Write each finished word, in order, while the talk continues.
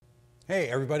Hey,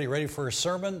 everybody, ready for a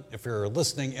sermon? If you're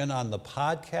listening in on the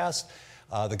podcast,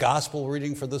 the gospel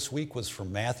reading for this week was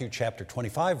from Matthew chapter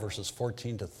 25, verses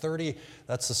 14 to 30.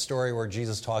 That's the story where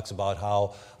Jesus talks about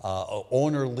how an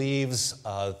owner leaves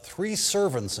 3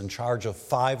 servants in charge of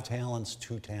 5 talents,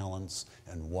 2 talents,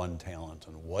 and 1 talent.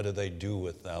 And what do they do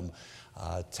with them?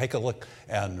 Take a look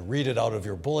and read it out of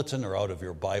your bulletin or out of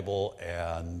your Bible,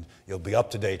 and you'll be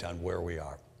up to date on where we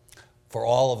are. For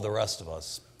all of the rest of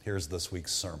us, here's this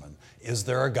week's sermon. Is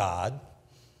there a God?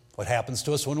 What happens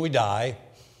to us when we die?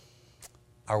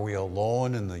 Are we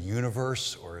alone in the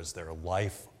universe, or is there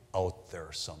life out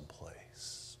there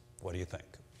someplace? What do you think?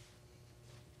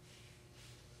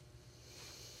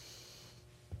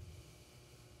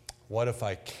 What if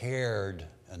I cared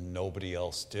and nobody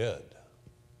else did?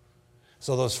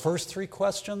 So those first 3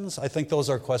 questions, I think those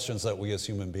are questions that we as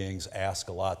human beings ask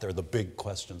a lot. They're the big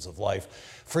questions of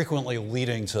life, frequently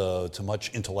leading to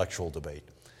much intellectual debate.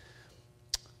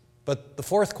 But the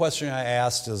 4th question I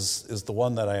asked is the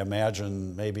one that I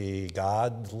imagine maybe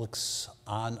God looks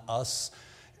on us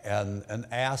and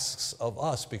asks of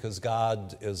us, because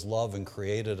God is love and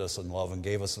created us in love and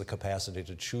gave us the capacity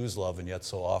to choose love, and yet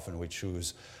so often we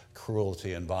choose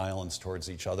cruelty and violence towards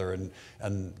each other.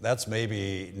 And that's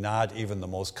maybe not even the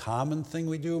most common thing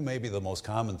we do. Maybe the most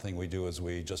common thing we do is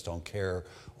we just don't care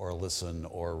or listen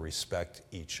or respect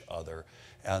each other.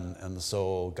 And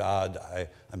so God,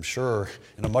 I'm sure,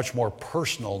 in a much more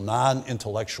personal,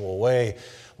 non-intellectual way,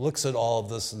 looks at all of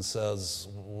this and says,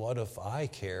 what if I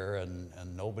care and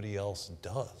nobody else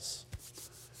does?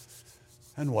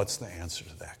 And what's the answer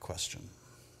to that question?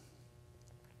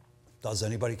 Does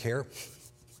anybody care?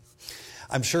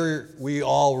 I'm sure we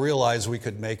all realize we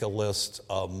could make a list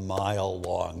a mile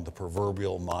long, the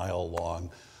proverbial mile long,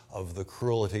 of the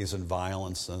cruelties and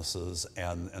violences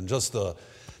and just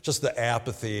the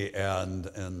apathy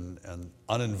and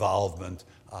uninvolvement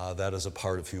that is a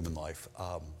part of human life.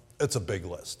 It's a big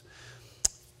list.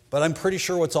 But I'm pretty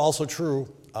sure what's also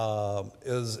true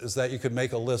is that you could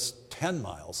make a list 10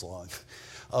 miles long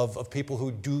of people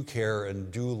who do care and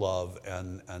do love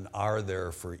and are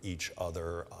there for each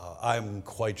other. I'm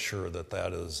quite sure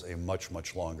that is a much,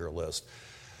 much longer list.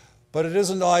 But it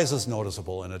isn't always as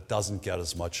noticeable, and it doesn't get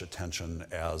as much attention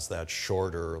as that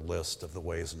shorter list of the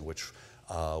ways in which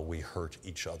we hurt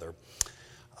each other.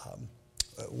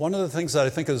 One of the things that I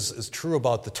think is true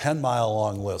about the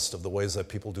 10-mile-long list of the ways that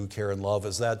people do care and love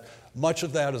is that much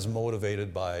of that is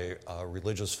motivated by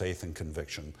religious faith and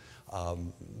conviction,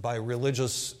 by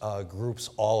religious groups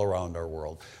all around our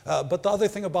world. But the other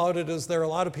thing about it is there are a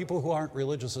lot of people who aren't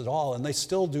religious at all, and they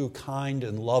still do kind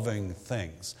and loving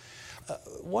things.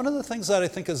 One of the things that I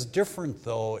think is different,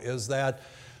 though, is that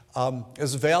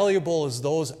as valuable as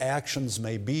those actions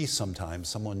may be sometimes,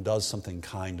 someone does something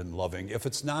kind and loving, if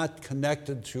it's not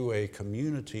connected to a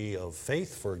community of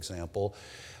faith, for example,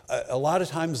 a lot of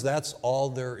times that's all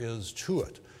there is to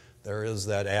it. There is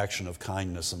that action of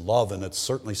kindness and love, and it's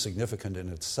certainly significant in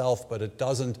itself, but it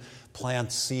doesn't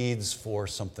plant seeds for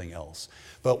something else.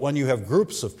 But when you have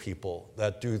groups of people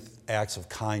that do acts of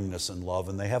kindness and love,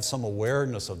 and they have some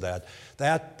awareness of that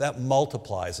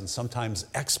multiplies, and sometimes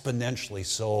exponentially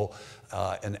so,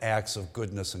 in acts of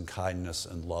goodness and kindness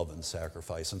and love and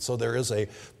sacrifice. And so there is a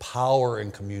power in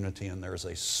community, and there is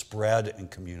a spread in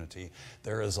community.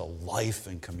 There is a life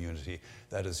in community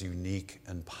that is unique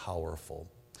and powerful.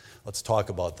 Let's talk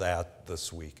about that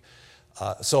this week.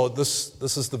 So this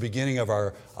is the beginning of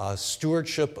our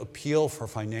stewardship appeal for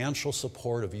financial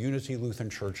support of Unity Lutheran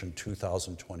Church in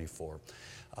 2024.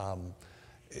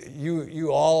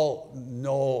 You all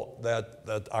know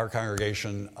that our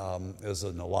congregation is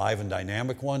an alive and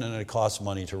dynamic one, and it costs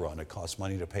money to run. It costs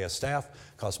money to pay a staff,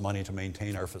 it costs money to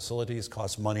maintain our facilities, it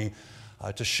costs money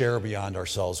to share beyond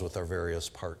ourselves with our various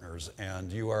partners.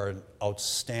 And you are an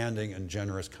outstanding and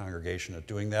generous congregation at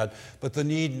doing that, but the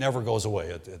need never goes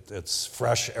away. It's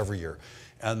fresh every year.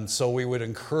 And so we would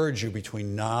encourage you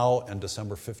between now and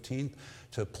December 15th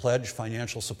to pledge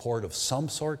financial support of some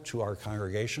sort to our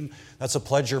congregation. That's a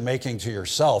pledge you're making to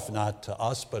yourself, not to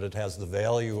us, but it has the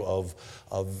value of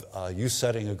you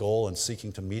setting a goal and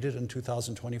seeking to meet it in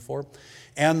 2024.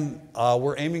 And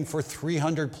we're aiming for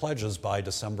 300 pledges by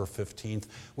December 15th,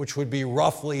 which would be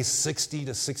roughly 60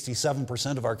 to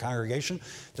 67% of our congregation,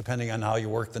 depending on how you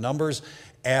work the numbers.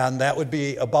 And that would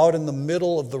be about in the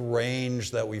middle of the range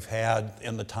that we've had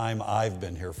in the time I've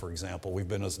been here, for example. We've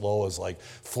been as low as like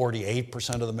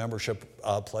 48% of the membership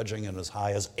pledging and as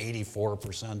high as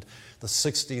 84%. The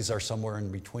 60s are somewhere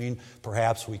in between.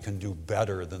 Perhaps we can do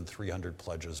better than 300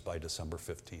 pledges by December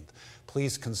 15th.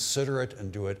 Please consider it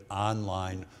and do it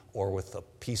online or with a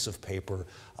piece of paper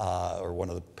or one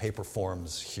of the paper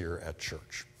forms here at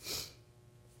church.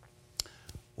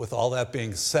 With all that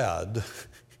being said,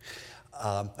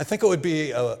 I think it would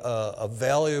be a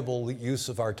valuable use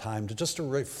of our time to just to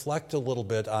reflect a little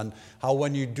bit on how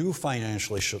when you do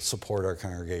financially support our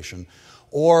congregation,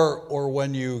 or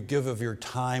when you give of your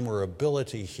time or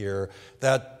ability here,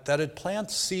 that it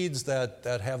plants seeds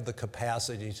that have the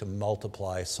capacity to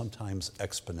multiply, sometimes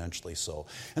exponentially so.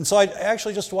 And so I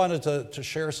actually just wanted to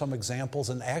share some examples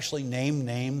and actually name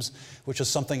names, which is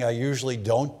something I usually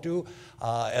don't do.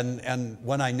 And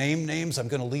when I name names, I'm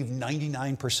going to leave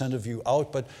 99% of you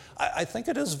out, but I think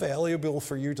it is valuable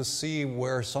for you to see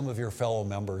where some of your fellow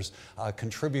members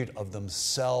contribute of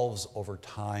themselves over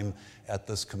time at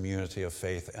this community of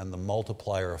faith and the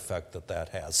multiplier effect that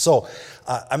has. So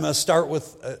I'm going to start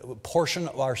with a portion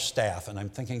of our staff, and I'm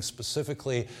thinking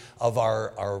specifically of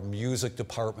our music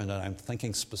department, and I'm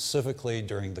thinking specifically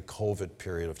during the COVID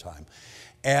period of time.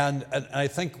 And I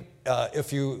think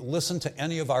if you listen to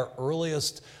any of our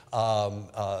earliest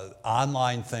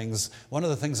online things, one of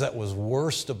the things that was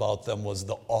worst about them was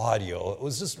the audio. It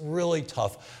was just really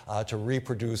tough to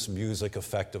reproduce music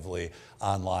effectively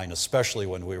online, especially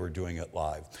when we were doing it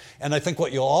live. And I think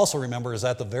what you'll also remember is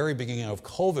at the very beginning of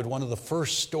COVID, one of the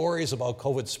first stories about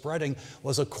COVID spreading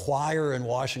was a choir in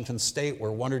Washington State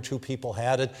where one or two people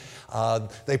had it.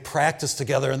 They practiced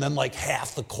together, and then like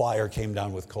half the choir came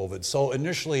down with COVID. So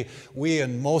initially, we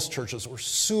in most churches were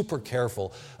super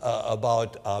careful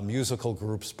about musical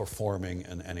groups performing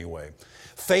in any way.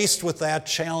 Faced with that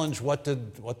challenge, what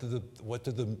did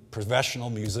the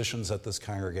professional musicians at this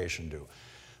congregation do?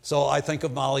 So I think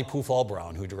of Molly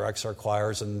Poofall-Brown, who directs our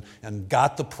choirs and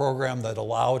got the program that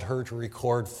allowed her to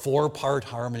record 4-part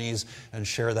harmonies and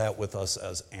share that with us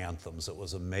as anthems. It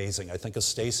was amazing. I think of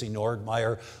Stacy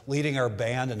Nordmeyer leading our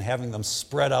band and having them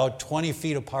spread out 20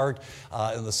 feet apart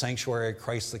in the sanctuary of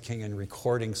Christ the King and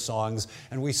recording songs,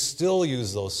 and we still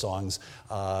use those songs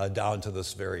down to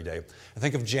this very day. I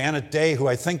think of Janet Day, who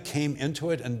I think came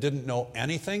into it and didn't know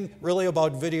anything really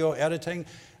about video editing,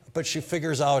 but she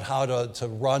figures out how to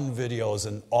run videos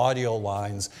and audio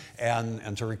lines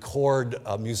and to record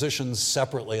musicians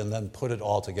separately and then put it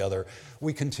all together.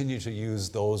 We continue to use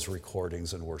those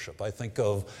recordings in worship. I think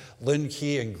of Lynn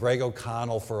Key and Greg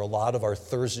O'Connell for a lot of our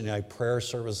Thursday night prayer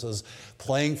services,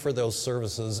 playing for those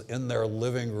services in their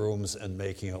living rooms and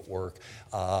making it work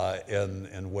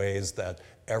in ways that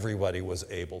everybody was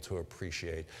able to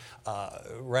appreciate.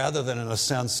 Rather than, in a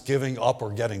sense, giving up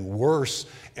or getting worse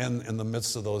in the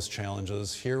midst of those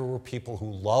challenges, here were people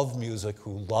who love music,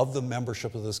 who love the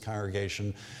membership of this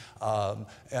congregation,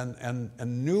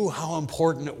 and knew how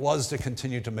important it was to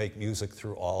continue to make music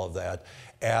through all of that.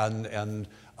 And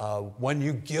when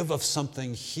you give of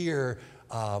something here,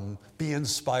 be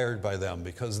inspired by them,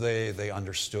 because they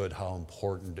understood how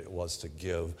important it was to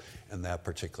give in that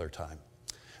particular time.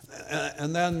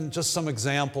 And then just some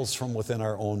examples from within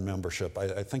our own membership.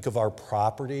 I think of our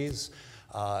properties,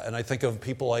 and I think of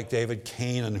people like David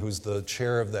Kanan, who's the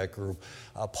chair of that group,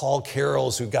 Paul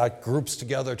Carrolls, who got groups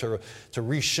together to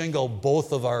reshingle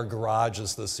both of our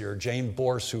garages this year, Jane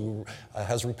Borse, who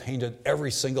has repainted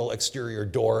every single exterior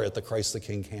door at the Christ the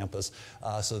King campus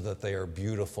so that they are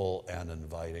beautiful and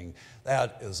inviting.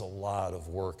 That is a lot of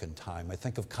work and time. I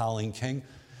think of Colleen King,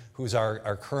 who's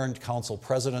our current council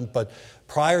president, but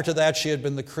prior to that, she had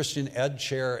been the Christian Ed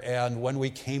chair, and when we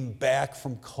came back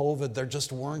from COVID, there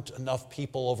just weren't enough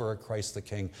people over at Christ the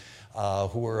King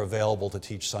who were available to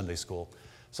teach Sunday school.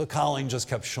 So Colleen just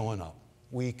kept showing up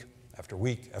week after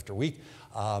week after week,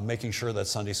 making sure that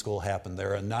Sunday school happened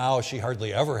there, and now she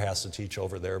hardly ever has to teach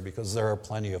over there because there are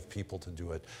plenty of people to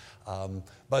do it.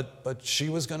 But she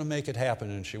was going to make it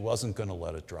happen, and she wasn't going to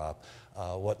let it drop.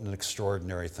 What an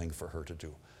extraordinary thing for her to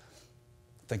do.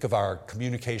 Think of our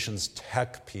communications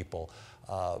tech people,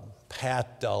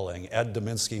 Pat Dulling, Ed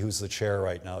Dominski, who's the chair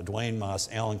right now, Dwayne Moss,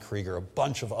 Alan Krieger, a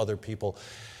bunch of other people.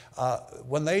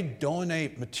 When they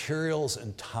donate materials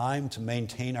and time to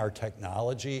maintain our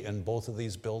technology in both of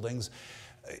these buildings,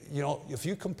 if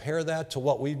you compare that to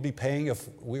what we'd be paying if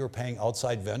we were paying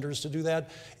outside vendors to do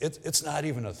that, it's not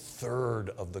even a third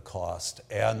of the cost.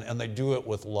 And they do it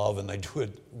with love, and they do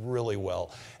it really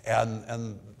well.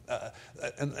 And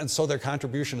so their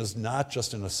contribution is not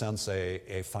just, in a sense,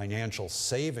 a financial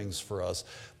savings for us,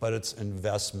 but it's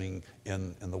investing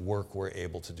in the work we're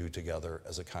able to do together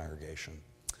as a congregation.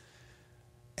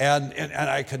 And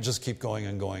I could just keep going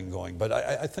and going and going. But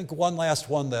I think one last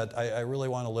one that I really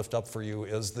want to lift up for you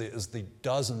is the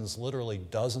dozens, literally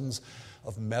dozens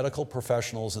of medical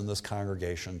professionals in this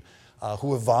congregation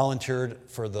who have volunteered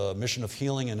for the Mission of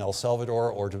Healing in El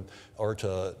Salvador or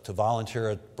to volunteer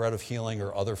at Bread of Healing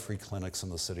or other free clinics in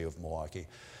the city of Milwaukee.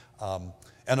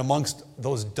 And amongst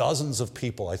those dozens of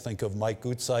people, I think of Mike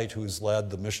Gutzeit, who's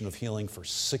led the Mission of Healing for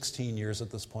 16 years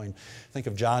at this point. I think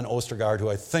of John Ostergaard, who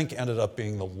I think ended up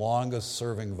being the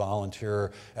longest-serving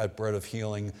volunteer at Bread of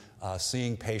Healing,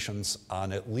 seeing patients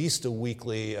on at least a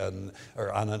weekly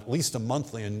or on at least a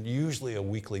monthly and usually a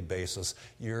weekly basis,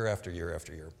 year after year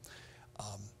after year.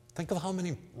 Think of how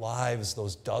many lives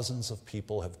those dozens of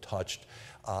people have touched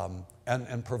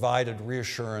and provided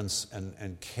reassurance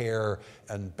and care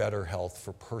and better health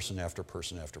for person after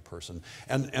person after person.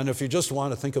 And if you just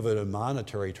want to think of it in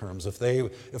monetary terms, if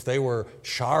they were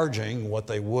charging what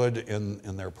they would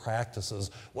in their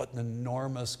practices, what an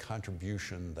enormous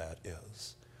contribution that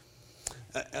is.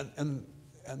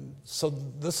 And so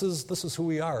this is who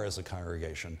we are as a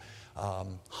congregation.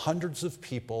 Hundreds of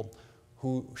people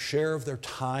who share of their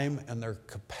time and their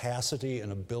capacity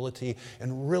and ability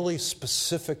in really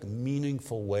specific,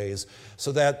 meaningful ways,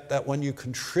 so that when you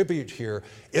contribute here,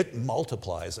 it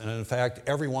multiplies. And in fact,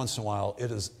 every once in a while, it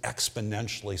is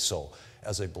exponentially so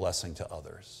as a blessing to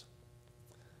others.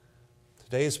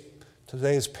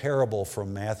 Today's parable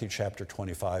from Matthew chapter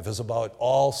 25 is about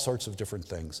all sorts of different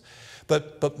things.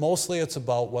 But mostly it's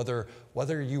about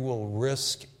whether you will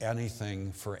risk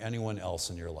anything for anyone else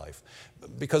in your life.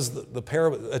 Because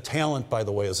a talent, by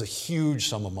the way, is a huge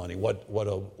sum of money, what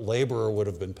a laborer would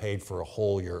have been paid for a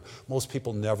whole year. Most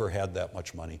people never had that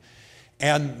much money.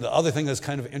 And the other thing that's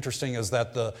kind of interesting is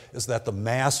that the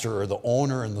master or the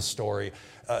owner in the story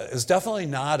is definitely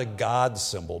not a God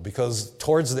symbol, because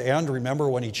towards the end, remember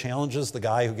when he challenges the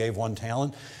guy who gave one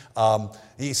talent?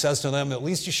 He says to them, at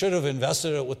least you should have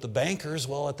invested it with the bankers.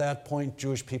 Well, at that point,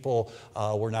 Jewish people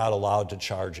were not allowed to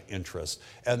charge interest.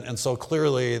 And so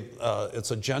clearly,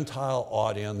 it's a Gentile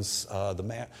audience.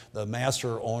 The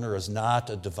master owner is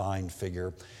not a divine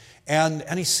figure. And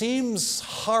he seems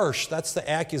harsh. That's the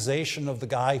accusation of the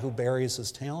guy who buries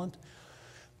his talent.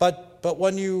 But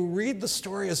when you read the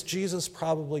story as Jesus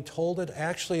probably told it,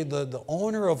 actually the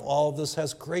owner of all of this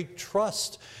has great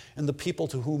trust in the people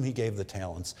to whom he gave the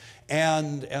talents,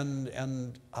 and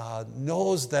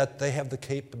knows that they have the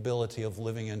capability of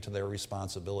living into their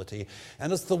responsibility.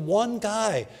 And it's the one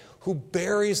guy who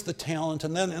buries the talent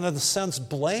and then, in a sense,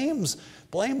 blames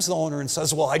the owner and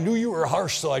says, well, I knew you were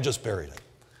harsh, so I just buried it.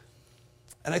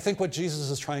 And I think what Jesus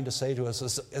is trying to say to us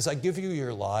is I give you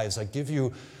your lives, I give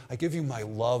you my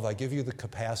love, I give you the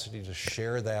capacity to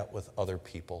share that with other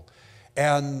people.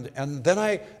 And then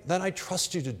I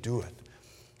trust you to do it.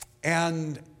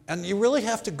 And you really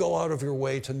have to go out of your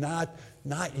way to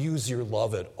not use your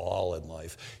love at all in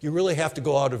life. You really have to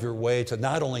go out of your way to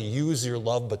not only use your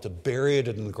love, but to bury it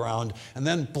in the ground and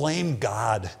then blame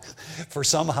God for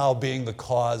somehow being the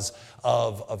cause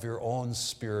of your own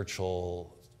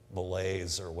spiritual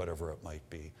malaise or whatever it might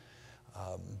be.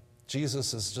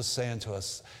 Jesus is just saying to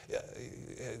us,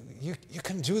 you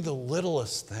can do the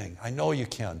littlest thing. I know you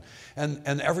can.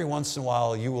 And every once in a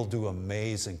while, you will do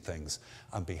amazing things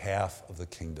on behalf of the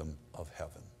kingdom of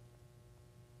heaven.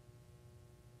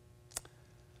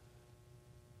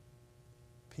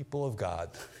 People of God,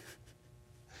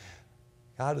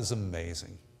 God is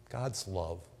amazing. God's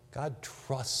love. God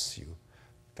trusts you.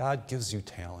 God gives you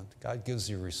talent. God gives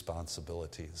you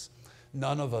responsibilities.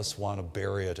 None of us want to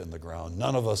bury it in the ground.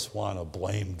 None of us want to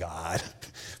blame God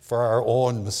for our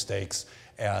own mistakes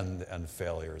and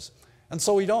failures. And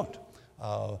so we don't.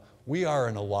 We are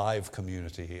an alive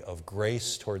community of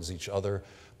grace towards each other,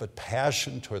 but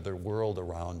passion toward the world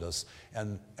around us,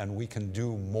 and we can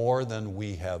do more than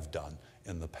we have done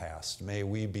in the past. May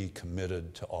we be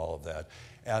committed to all of that.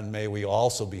 And may we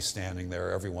also be standing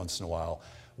there every once in a while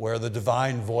where the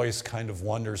divine voice kind of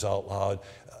wonders out loud,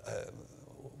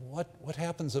 what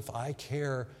happens if I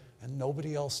care and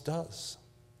nobody else does?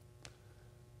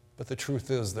 But the truth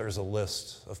is, there's a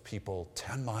list of people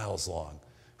 10 miles long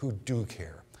who do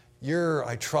care. You're,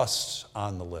 I trust,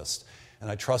 on the list. And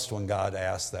I trust when God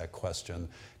asks that question,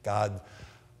 God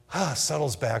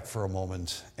settles back for a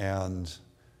moment and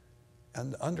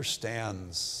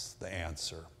understands the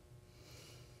answer.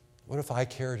 What if I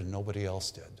cared and nobody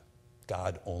else did?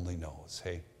 God only knows.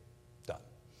 Hey,